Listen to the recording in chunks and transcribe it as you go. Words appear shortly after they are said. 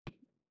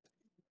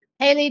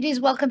Hey, ladies,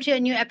 welcome to a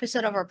new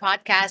episode of our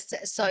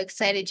podcast. So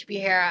excited to be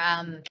here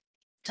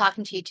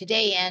talking to you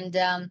today. And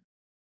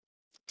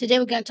today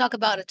we're going to talk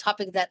about a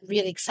topic that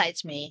really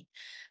excites me,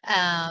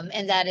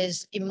 and that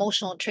is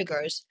emotional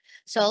triggers.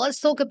 So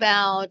let's talk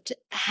about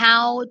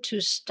how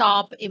to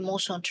stop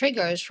emotional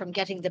triggers from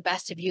getting the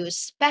best of you,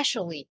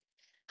 especially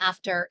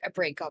after a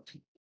breakup.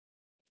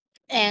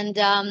 And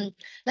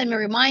let me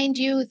remind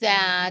you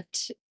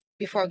that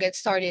before I get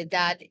started,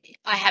 that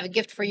I have a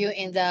gift for you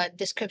in the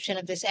description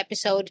of this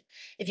episode.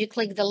 If you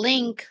click the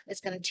link,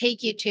 it's going to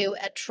take you to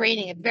a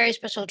training, a very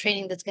special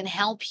training that's going to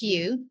help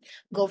you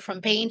go from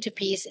pain to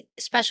peace,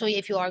 especially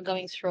if you are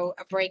going through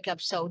a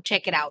breakup. So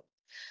check it out.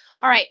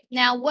 All right.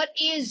 Now,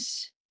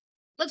 let's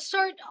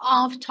start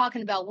off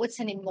talking about what's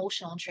an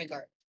emotional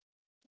trigger.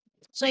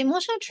 So,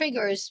 emotional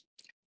triggers,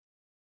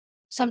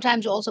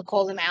 sometimes we also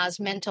call them as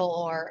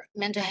mental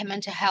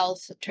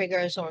health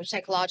triggers or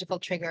psychological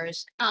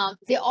triggers.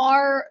 They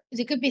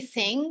could be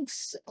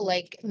things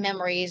like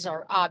memories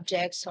or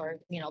objects or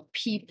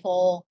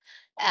people,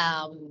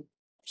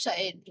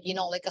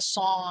 like a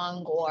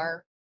song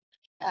or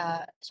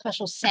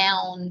special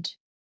sound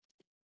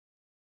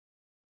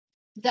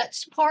that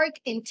spark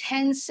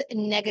intense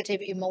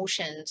negative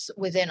emotions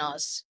within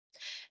us.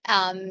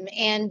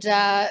 And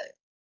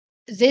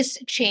this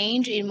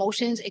change in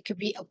emotions, it could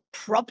be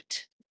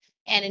abrupt,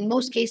 and in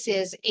most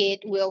cases it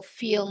will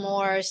feel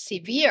more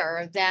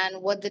severe than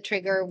what the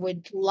trigger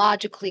would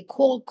logically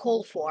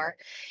call for.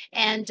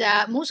 And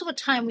most of the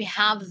time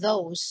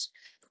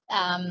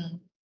um,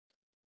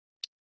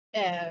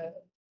 uh,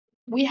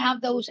 we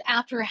have those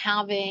after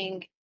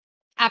having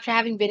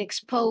been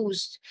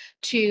exposed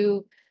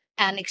to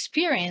an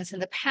experience in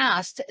the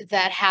past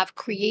that have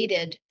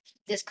created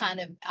this kind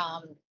of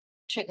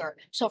trigger.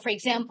 So for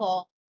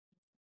example,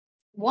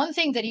 one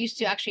thing that used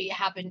to actually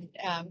happen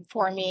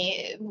for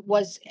me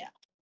was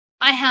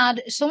I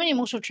had so many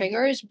emotional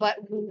triggers, but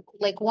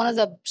like one of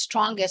the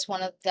strongest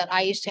that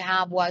I used to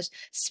have was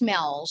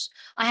smells.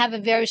 I have a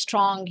very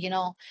strong,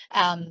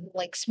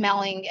 like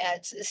smelling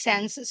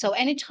sense. So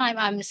anytime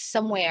I'm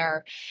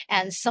somewhere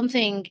and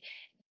something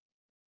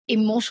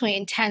emotionally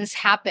intense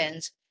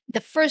happens,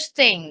 the first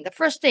thing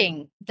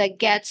that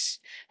gets,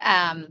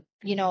 um,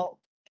 you know,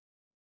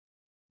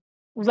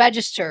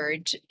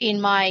 registered in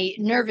my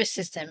nervous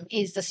system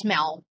is the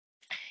smell.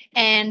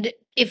 And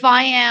if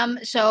I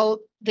am,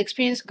 so the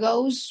experience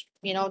goes,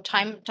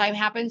 time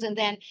happens, and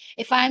then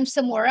if I'm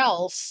somewhere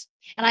else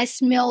and I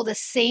smell the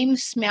same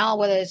smell,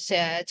 whether it's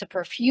a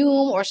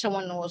perfume or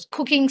someone was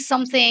cooking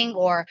something,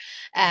 or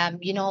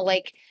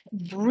like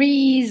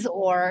breeze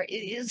or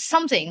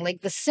something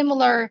like a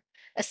similar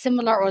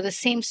or the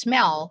same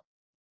smell,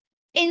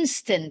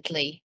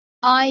 instantly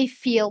I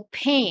feel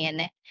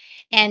pain.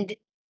 And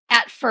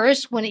at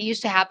first, when it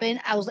used to happen,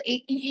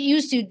 it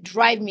used to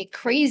drive me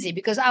crazy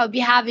because I would be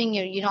having,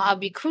 I'll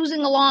be cruising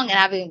along and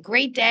having a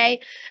great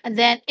day. And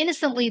then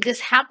instantly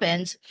this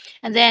happens.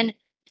 And then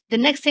the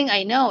next thing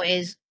I know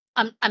is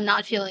I'm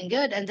not feeling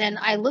good. And then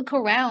I look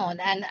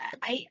around and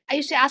I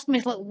used to ask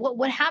myself,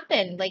 what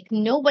happened? Like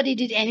nobody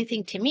did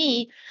anything to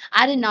me.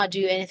 I did not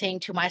do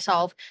anything to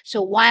myself.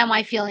 So why am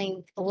I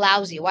feeling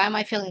lousy? Why am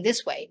I feeling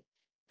this way?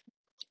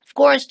 Of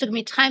course, it took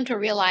me time to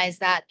realize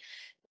that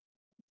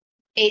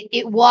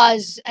it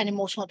was an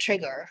emotional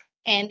trigger,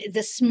 and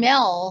the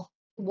smell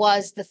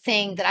was the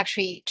thing that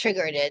actually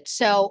triggered it.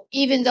 So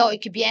even though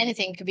it could be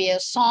anything, it could be a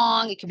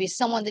song, it could be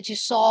someone that you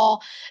saw,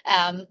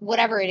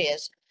 whatever it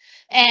is.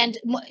 And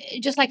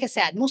just like I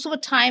said, most of the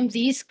time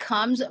these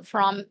comes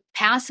from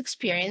past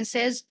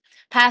experiences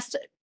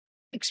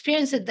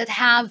that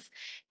have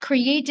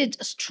created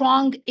a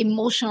strong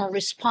emotional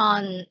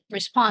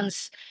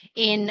response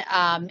in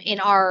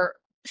our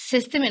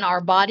system, in our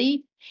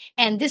body.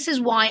 And this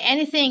is why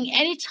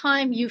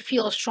anytime you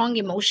feel a strong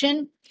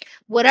emotion,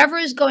 whatever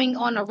is going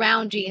on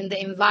around you in the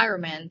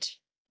environment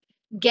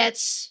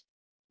gets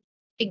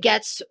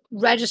gets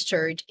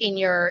registered in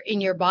your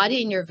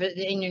body, in your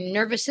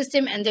nervous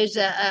system. And there's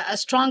a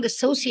strong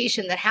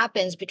association that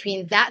happens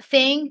between that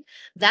thing,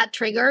 that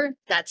trigger,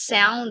 that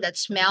sound, that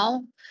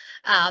smell,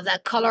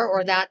 that color,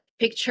 or that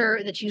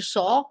picture that you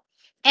saw,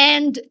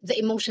 and the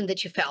emotion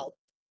that you felt,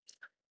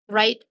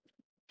 right?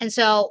 And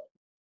so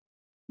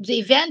the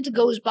event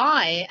goes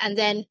by, and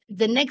then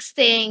the next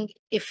thing,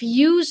 if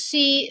you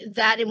see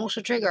that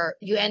emotional trigger,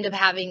 you end up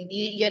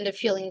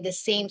feeling the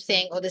same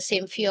thing, or the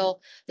same fear,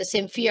 the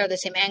same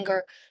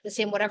anger, the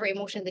same whatever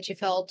emotion that you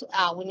felt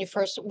when you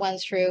first went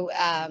through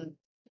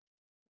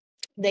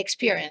the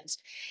experience.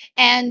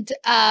 And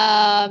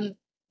um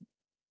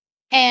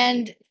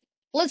and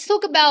let's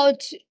talk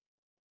about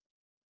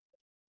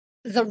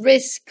the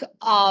risk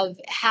of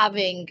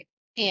having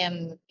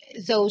um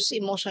those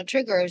emotional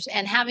triggers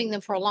and having them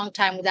for a long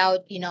time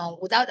without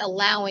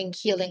allowing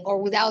healing,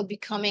 or without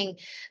becoming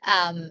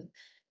um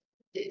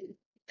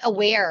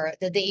aware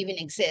that they even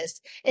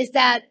exist. Is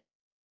that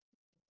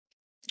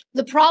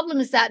the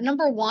problem? Is that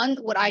number one,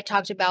 what I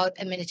talked about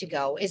a minute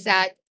ago, is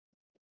that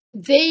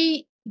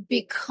they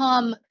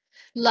become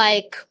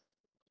like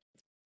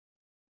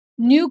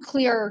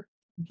nuclear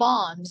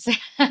bombs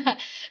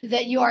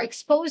that you are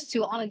exposed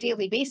to on a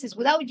daily basis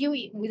without you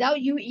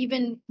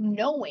even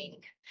knowing.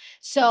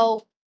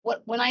 So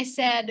when I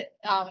said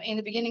in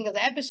the beginning of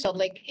the episode,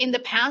 like in the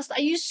past, I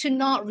used to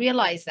not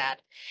realize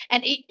that,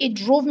 and it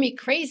drove me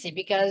crazy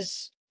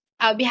because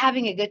I'll be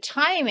having a good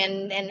time,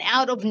 and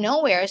out of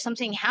nowhere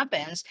something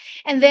happens,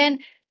 and then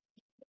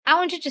I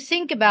want you to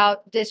think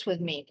about this with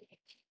me.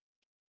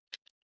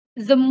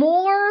 The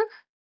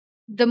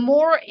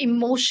more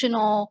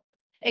emotional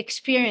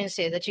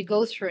experiences that you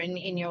go through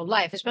in your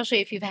life, especially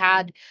if you've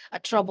had a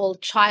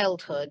troubled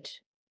childhood,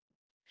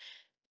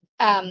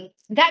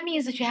 that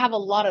means that you have a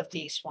lot of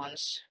these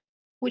ones,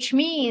 which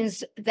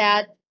means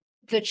that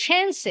the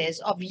chances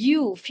of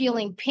you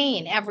feeling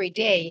pain every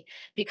day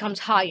becomes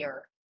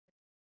higher.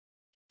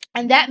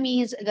 And that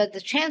means that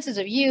the chances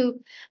of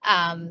you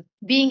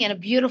being in a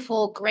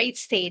beautiful, great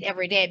state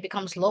every day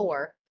becomes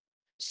lower.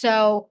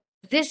 So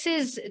this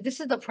is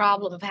the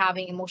problem of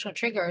having emotional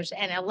triggers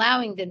and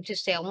allowing them to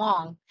stay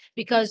along,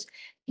 because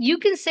you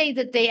can say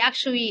that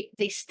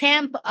they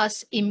stamp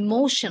us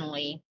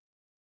emotionally,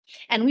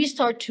 and we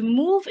start to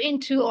move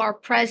into our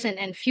present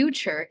and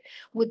future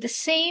with the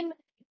same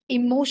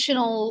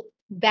emotional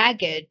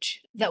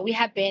baggage that we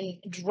have been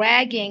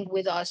dragging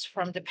with us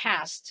from the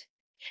past.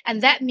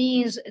 And that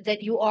means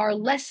that you are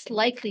less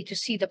likely to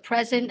see the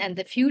present and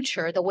the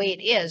future the way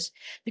it is,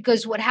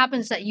 because what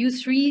happens that you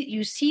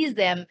see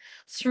them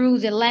through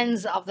the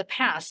lens of the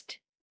past.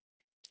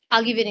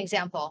 I'll give you an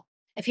example.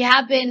 If you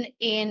have been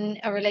in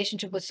a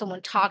relationship with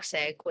someone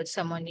toxic, with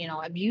someone,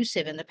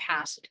 abusive in the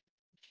past,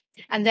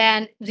 and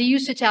then they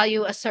used to tell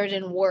you a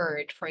certain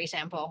word, for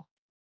example,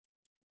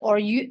 or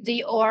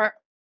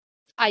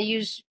I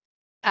use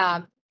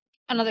um,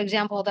 another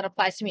example that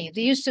applies to me.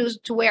 They used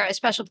to wear a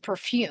special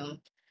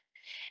perfume,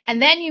 and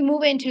then you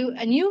move into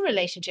a new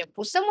relationship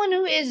with someone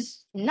who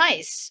is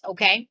nice,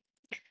 okay,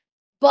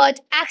 but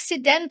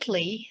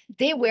accidentally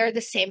they wear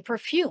the same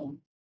perfume.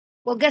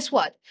 Well, guess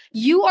what?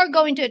 You are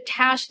going to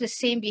attach the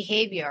same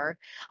behavior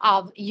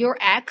of your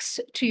ex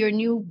to your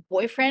new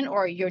boyfriend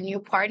or your new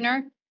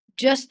partner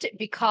just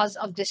because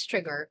of this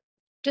trigger.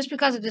 Just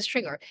because of this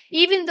trigger.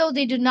 Even though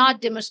they do not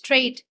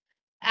demonstrate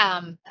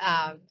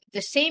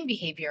the same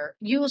behavior,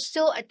 you will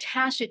still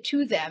attach it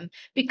to them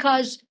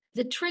because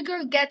the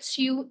trigger gets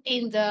you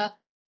in the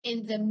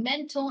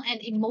mental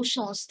and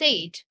emotional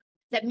state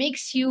that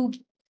makes you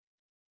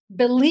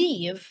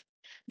believe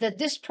that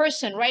this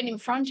person right in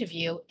front of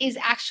you is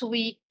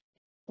actually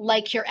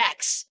like your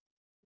ex.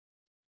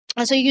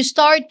 And so you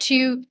start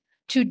to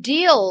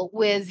deal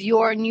with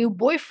your new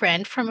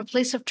boyfriend from a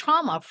place of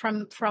trauma,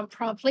 from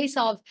a place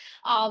of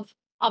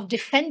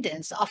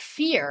defendants, of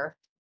fear.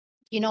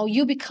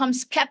 You become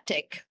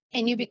skeptic,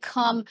 and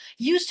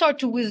you start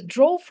to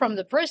withdraw from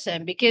the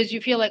person because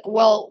you feel like,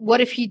 well,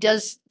 what if he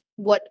does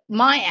what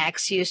my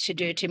ex used to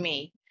do to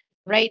me,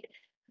 right?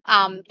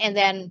 And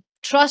then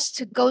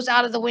trust goes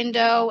out of the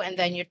window, and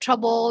then you're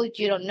troubled.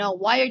 You don't know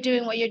why you're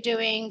doing what you're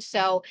doing,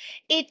 so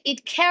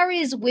it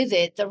carries with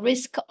it the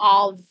risk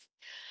of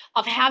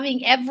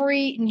having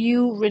every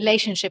new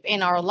relationship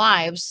in our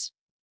lives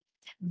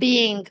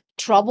being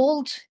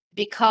troubled,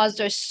 because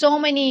there's so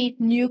many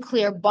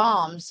nuclear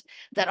bombs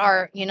that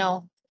are,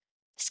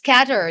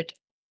 scattered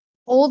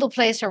all the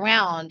place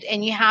around,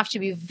 and you have to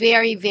be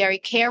very, very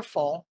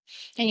careful,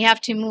 and you have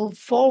to move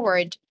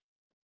forward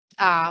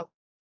uh,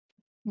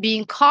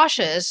 being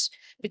cautious,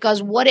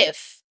 because what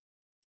if,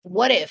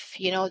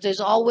 there's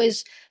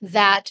always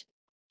that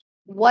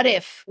what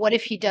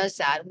if he does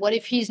that, what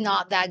if he's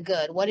not that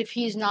good, what if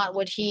he's not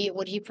what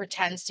he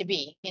pretends to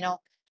be.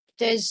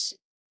 There's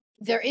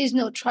there is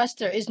no trust,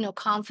 there is no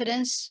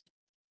confidence.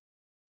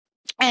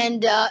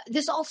 And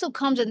this also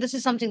comes, and this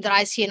is something that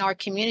I see in our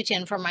community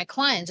and from my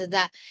clients, is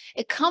that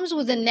it comes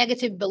with a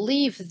negative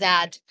belief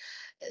that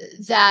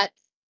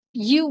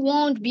you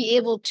won't be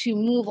able to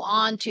move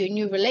on to a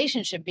new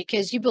relationship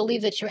because you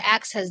believe that your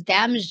ex has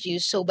damaged you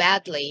so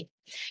badly.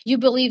 You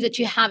believe that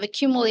you have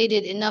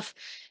accumulated enough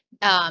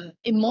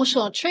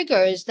emotional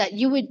triggers that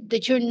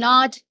you're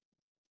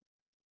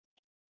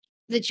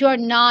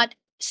not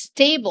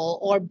stable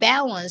or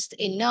balanced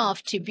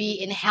enough to be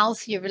in a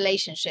healthy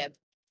relationship.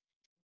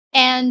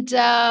 And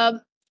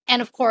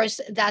of course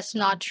that's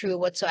not true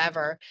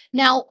whatsoever.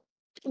 Now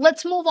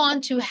let's move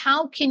on to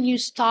how can you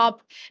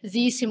stop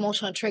these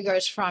emotional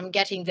triggers from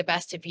getting the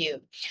best of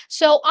you.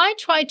 So I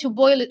try to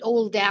boil it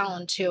all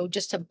down to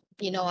just a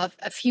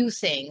few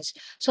things.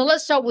 So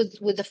let's start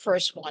with the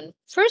first one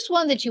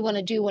that you want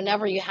to do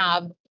whenever you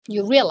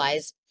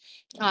realize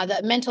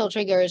that mental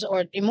triggers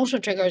or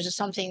emotional triggers is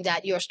something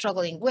that you're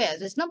struggling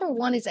with. Is number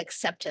one is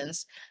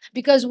acceptance.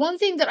 Because one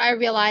thing that I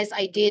realized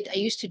I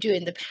used to do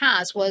in the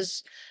past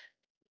was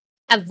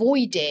I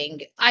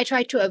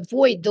tried to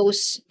avoid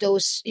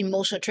those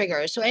emotional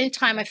triggers. So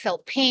anytime I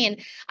felt pain,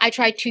 I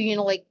tried to,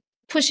 like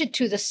push it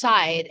to the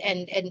side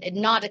and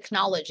not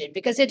acknowledge it,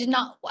 because I did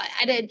not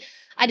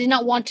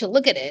want to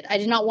look at it. I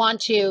did not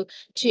want to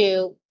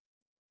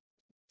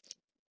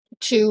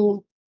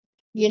to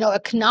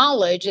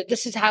acknowledge that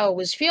this is how I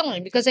was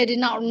feeling, because I did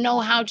not know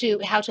how to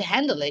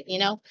handle it.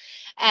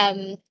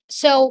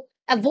 So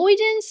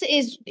avoidance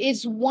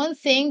is one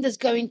thing that's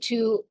going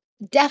to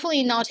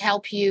definitely not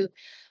help you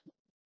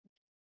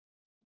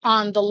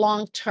on the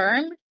long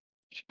term,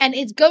 and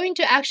it's going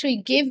to actually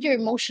give your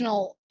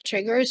emotional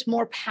triggers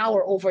more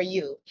power over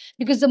you,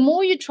 because the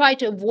more you try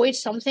to avoid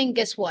something,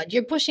 guess what,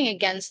 you're pushing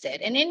against it.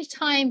 And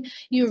anytime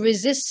you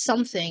resist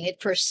something, it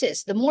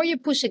persists. The more you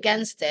push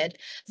against it,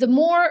 the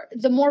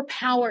more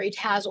power it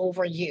has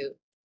over you.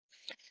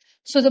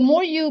 So the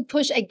more you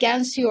push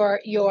against your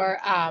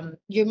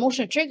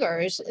emotional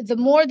triggers, the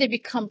more they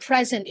become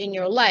present in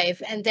your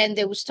life, and then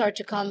they will start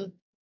to come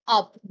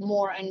up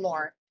more and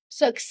more.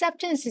 So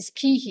acceptance is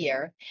key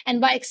here. And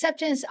by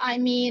acceptance, I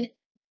mean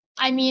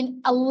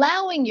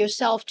allowing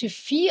yourself to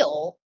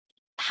feel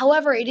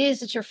however it is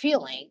that you're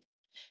feeling.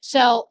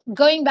 So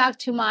going back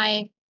to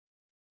my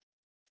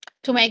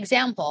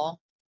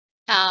example,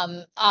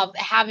 of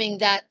having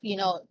that,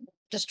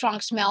 the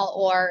strong smell,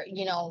 or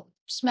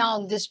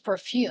smelling this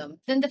perfume,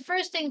 then the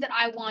first thing that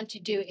I want to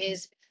do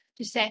is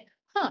to say,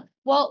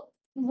 well,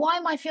 why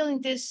am I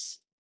feeling this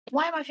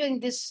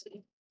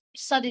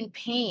sudden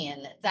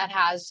pain that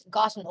has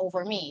gotten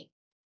over me?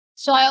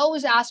 So I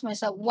always ask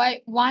myself,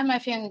 why am I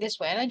feeling this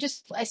way? And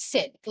I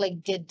sit,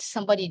 like, did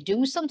somebody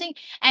do something?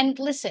 And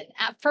listen,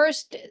 at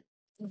first,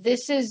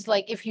 this is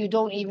like, if you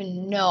don't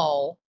even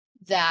know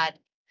that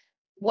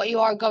what you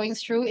are going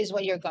through is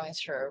what you're going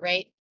through,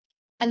 right?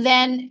 And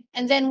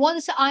then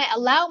once I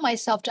allow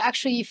myself to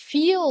actually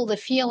feel the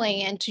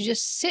feeling and to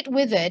just sit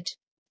with it,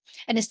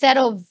 and instead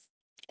of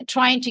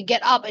trying to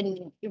get up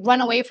and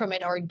run away from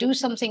it, or do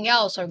something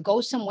else, or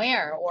go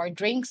somewhere, or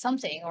drink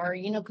something, or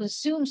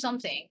consume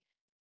something,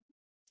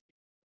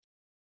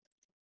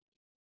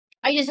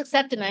 I just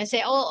accept it, and I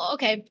say, oh,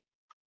 okay,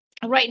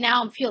 right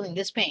now I'm feeling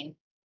this pain.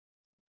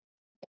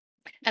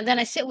 And then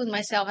I sit with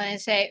myself and I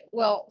say,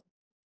 well,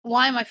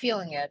 why am I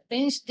feeling it?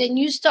 Then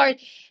you start,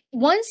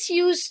 once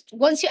you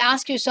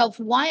ask yourself,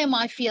 why am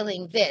I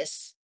feeling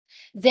this?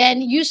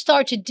 Then you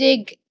start to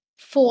dig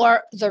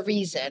for the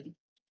reason.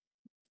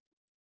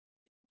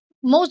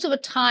 Most of the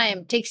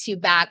time takes you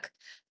back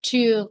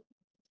to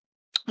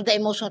the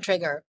emotional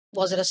trigger.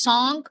 Was it a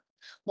song?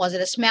 Was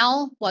it a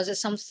smell? Was it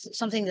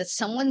something that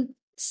someone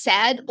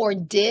said or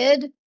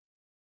did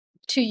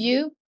to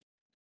you?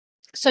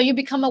 So you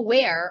become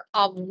aware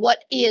of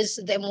what is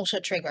the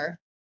emotional trigger.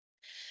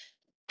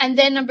 And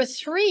then number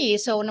three,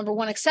 so number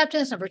one,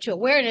 acceptance, number two,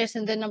 awareness,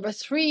 and then number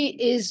three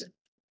is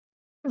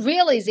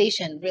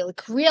realization, really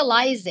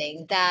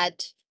realizing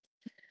that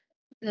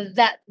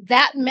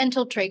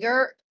mental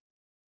trigger,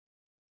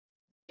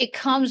 it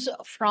comes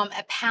from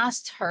a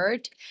past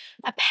hurt,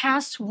 a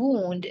past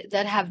wound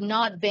that have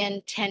not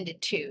been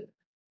tended to.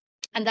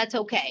 And that's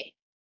okay.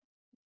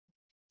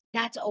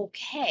 That's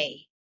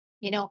okay.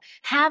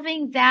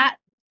 Having that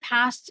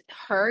past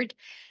hurt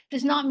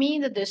does not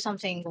mean that there's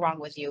something wrong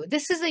with you.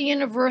 This is a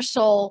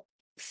universal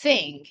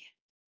thing.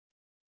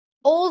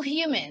 All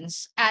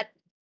humans at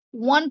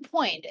one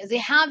point, they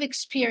have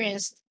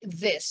experienced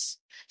this.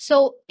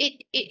 So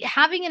it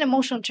having an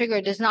emotional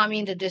trigger does not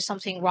mean that there's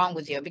something wrong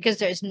with you, because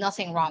there's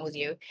nothing wrong with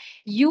you.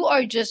 You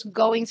are just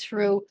going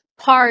through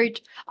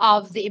part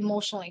of the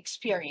emotional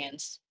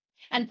experience.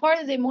 And part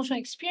of the emotional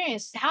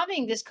experience is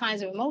having these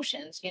kinds of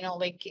emotions,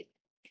 like,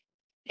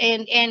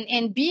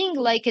 and being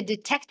like a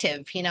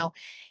detective,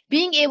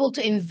 being able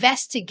to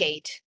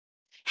investigate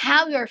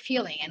how you're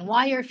feeling and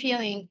why you're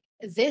feeling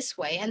this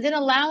way, and then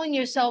allowing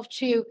yourself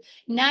to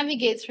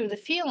navigate through the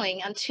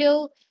feeling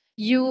until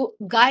you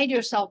guide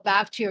yourself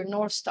back to your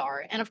North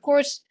Star. And of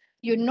course,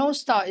 your North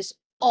Star is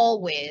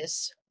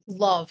always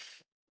love.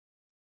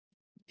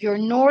 Your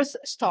North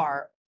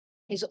Star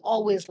is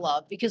always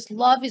love, because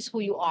love is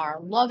who you are.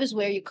 Love is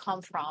where you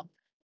come from.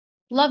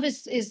 Love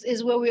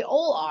is where we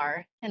all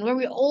are and where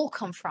we all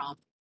come from.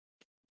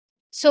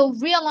 So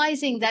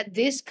realizing that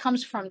this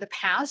comes from the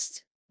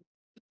past,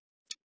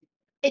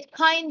 it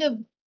kind of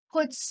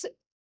puts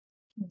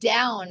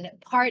down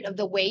part of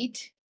the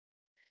weight,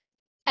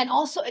 and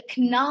also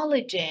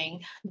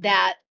acknowledging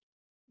that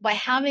by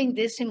having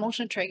this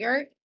emotional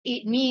trigger,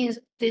 it means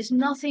there's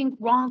nothing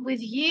wrong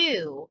with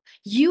you.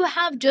 You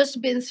have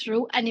just been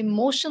through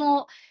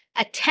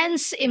a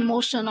tense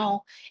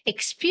emotional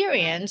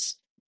experience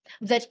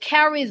that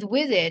carries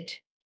with it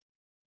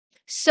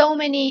so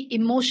many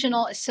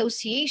emotional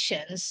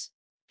associations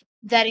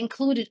that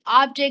included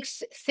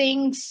objects,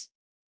 things,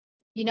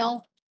 you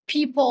know,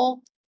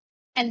 people,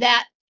 and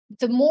that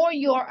the more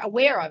you're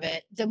aware of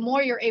it, the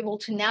more you're able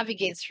to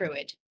navigate through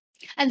it.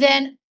 And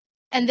then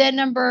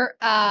number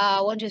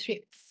one, two,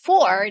 three,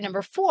 four,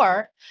 number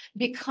four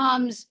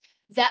becomes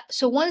that.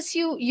 So once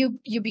you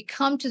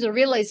become to the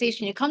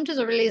realization, you come to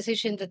the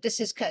realization that this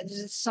is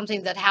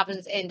something that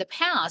happens in the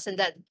past, and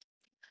that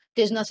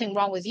there's nothing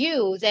wrong with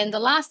you. Then the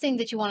last thing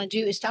that you want to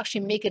do is to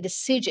actually make a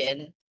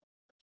decision.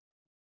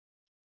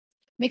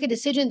 Make a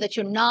decision that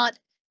you're not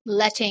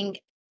letting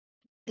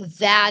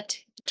that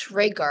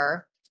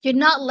trigger, you're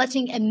not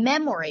letting a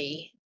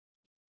memory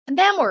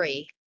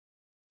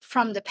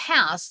from the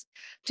past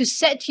to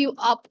set you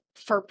up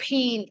for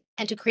pain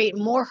and to create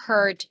more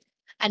hurt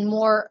and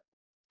more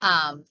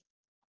um,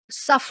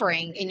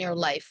 suffering in your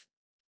life.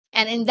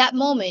 And in that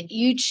moment,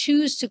 you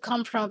choose to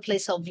come from a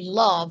place of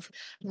love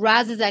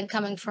rather than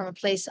coming from a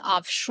place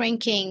of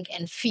shrinking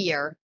and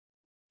fear.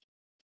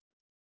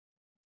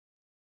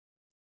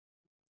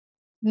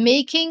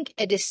 Making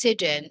a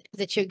decision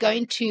that you're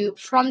going to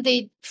from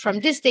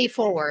this day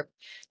forward,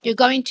 you're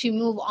going to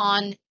move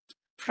on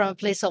from a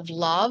place of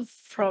love,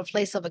 from a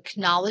place of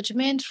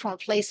acknowledgement, from a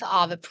place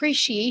of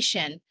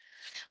appreciation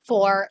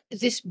for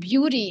this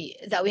beauty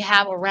that we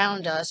have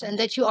around us, and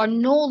that you are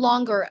no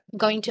longer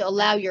going to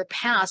allow your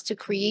past to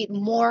create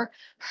more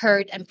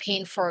hurt and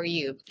pain for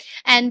you.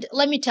 And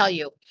let me tell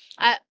you,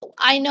 I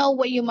I know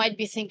what you might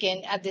be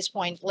thinking at this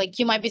point. Like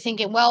you might be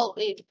thinking, well,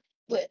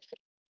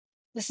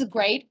 this is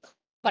great,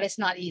 but it's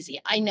not easy.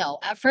 I know.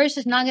 At first,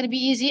 it's not going to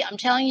be easy. I'm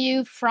telling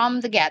you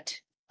from the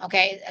get.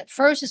 Okay. At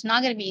first, it's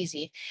not going to be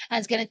easy. And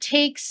it's going to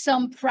take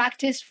some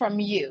practice from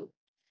you.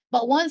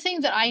 But one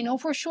thing that I know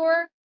for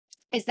sure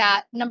is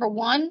that number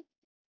one,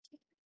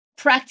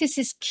 practice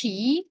is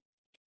key.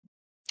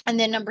 And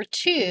then number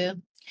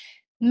two,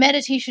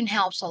 meditation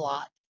helps a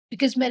lot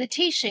because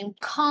meditation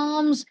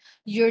calms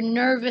your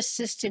nervous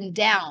system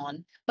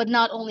down. But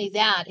not only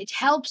that, it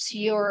helps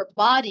your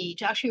body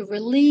to actually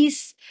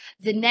release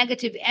the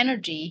negative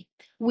energy,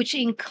 which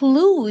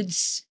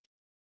includes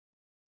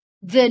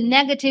the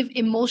negative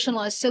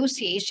emotional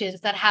associations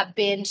that have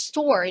been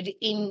stored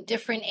in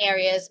different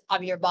areas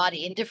of your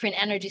body, in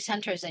different energy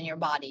centers in your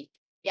body.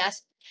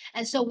 Yes.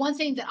 And so one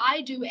thing that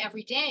I do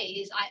every day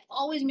is I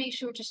always make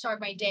sure to start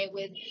my day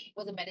with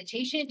a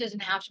meditation. It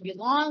doesn't have to be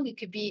long. It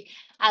could be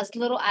as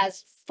little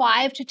as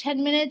 5 to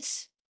 10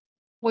 minutes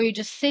where you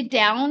just sit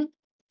down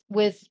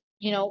with,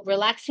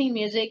 relaxing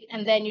music,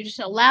 and then you just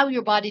allow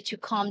your body to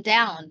calm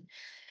down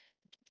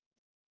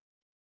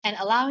and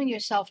allowing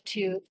yourself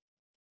to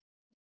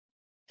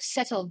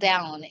settle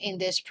down in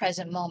this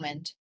present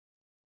moment.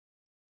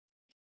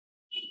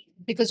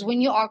 Because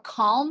when you are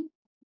calm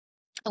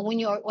and when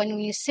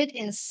you sit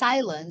in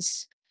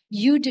silence,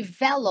 you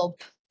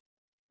develop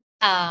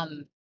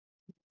um,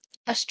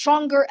 a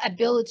stronger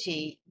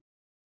ability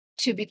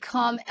to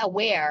become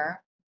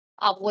aware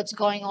of what's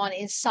going on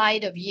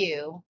inside of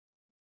you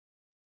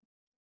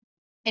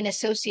in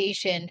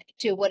association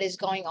to what is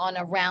going on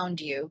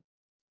around you.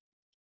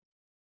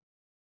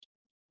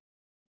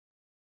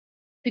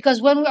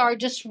 Because when we are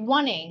just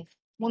running,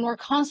 when we're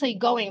constantly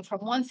going from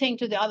one thing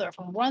to the other,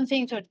 from one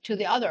thing to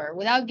the other,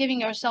 without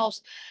giving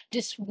ourselves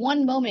just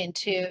one moment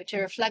to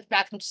reflect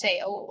back and to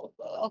say, oh,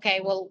 okay,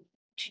 well,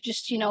 to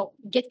just,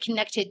 get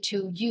connected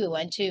to you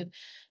and to,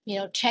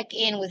 check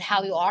in with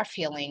how you are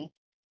feeling.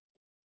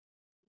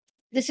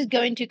 This is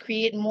going to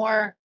create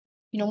more,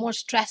 more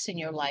stress in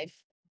your life.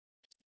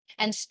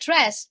 And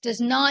stress does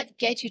not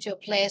get you to a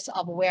place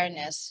of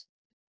awareness.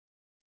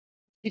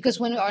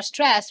 Because when we are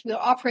stressed, we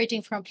are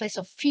operating from a place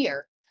of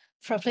fear,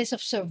 from a place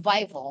of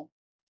survival.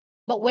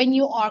 But when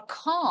you are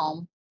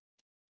calm,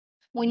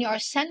 when you are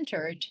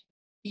centered,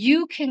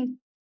 you can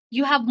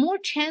you have more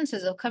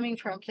chances of coming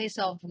from a place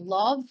of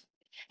love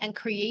and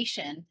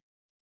creation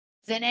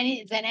than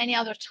any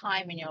other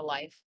time in your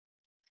life.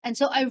 And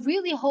so I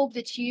really hope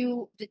that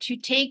you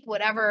take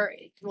whatever,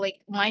 like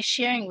my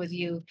sharing with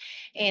you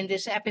in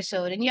this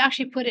episode, and you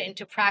actually put it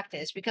into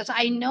practice, because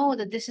I know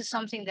that this is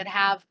something that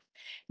have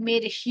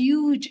made a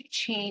huge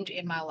change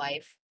in my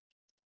life.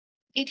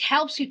 It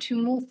helps you to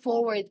move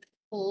forward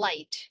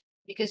light,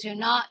 because you're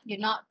not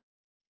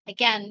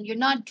again, you're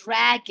not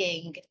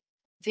dragging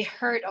the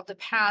hurt of the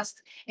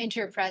past into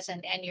your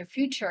present and your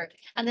future.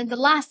 And then the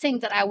last thing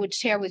that I would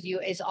share with you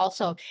is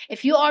also,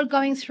 if you are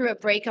going through a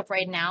breakup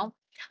right now,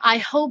 I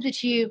hope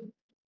that you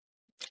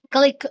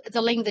click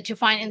the link that you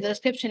find in the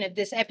description of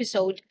this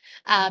episode,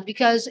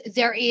 because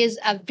there is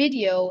a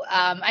video.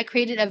 I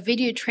created a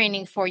video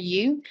training for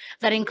you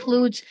that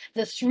includes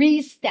the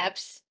 3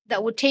 steps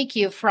that would take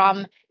you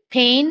from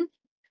pain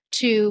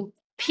to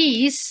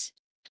peace,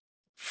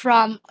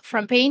 from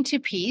pain to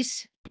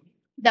peace,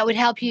 that would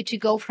help you to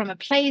go from a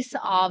place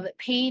of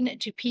pain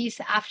to peace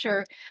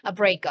after a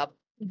breakup.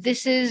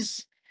 This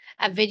is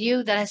a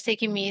video that has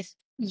taken me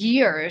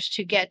years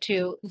to get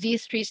to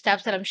these 3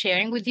 steps that I'm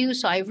sharing with you.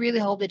 So I really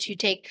hope that you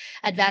take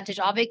advantage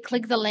of it.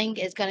 Click the link,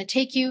 it's going to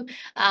take you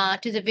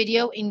to the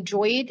video.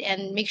 Enjoy it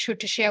and make sure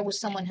to share with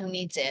someone who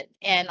needs it.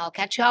 And I'll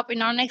catch you up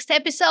in our next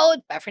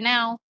episode. Bye for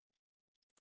now.